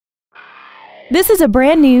This is a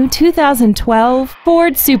brand new 2012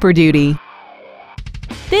 Ford Super Duty.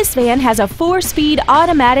 This van has a 4-speed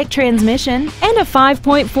automatic transmission and a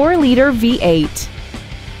 5.4-liter V8.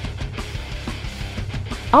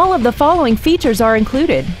 All of the following features are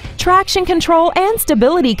included: traction control and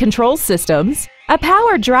stability control systems, a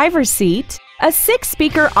power driver's seat, a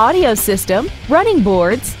 6-speaker audio system, running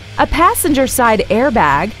boards, a passenger side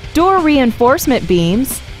airbag, door reinforcement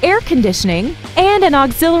beams, air conditioning, and an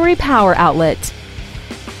auxiliary power outlet.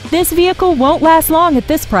 This vehicle won't last long at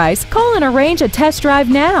this price. Call and arrange a test drive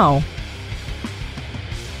now.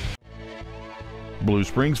 Blue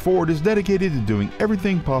Springs Ford is dedicated to doing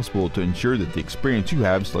everything possible to ensure that the experience you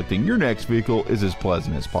have selecting your next vehicle is as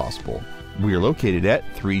pleasant as possible. We are located at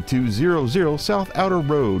 3200 South Outer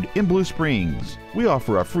Road in Blue Springs. We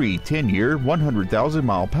offer a free 10-year,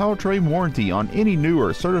 100,000-mile powertrain warranty on any new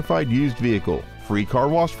or certified used vehicle, free car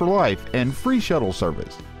wash for life, and free shuttle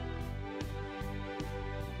service.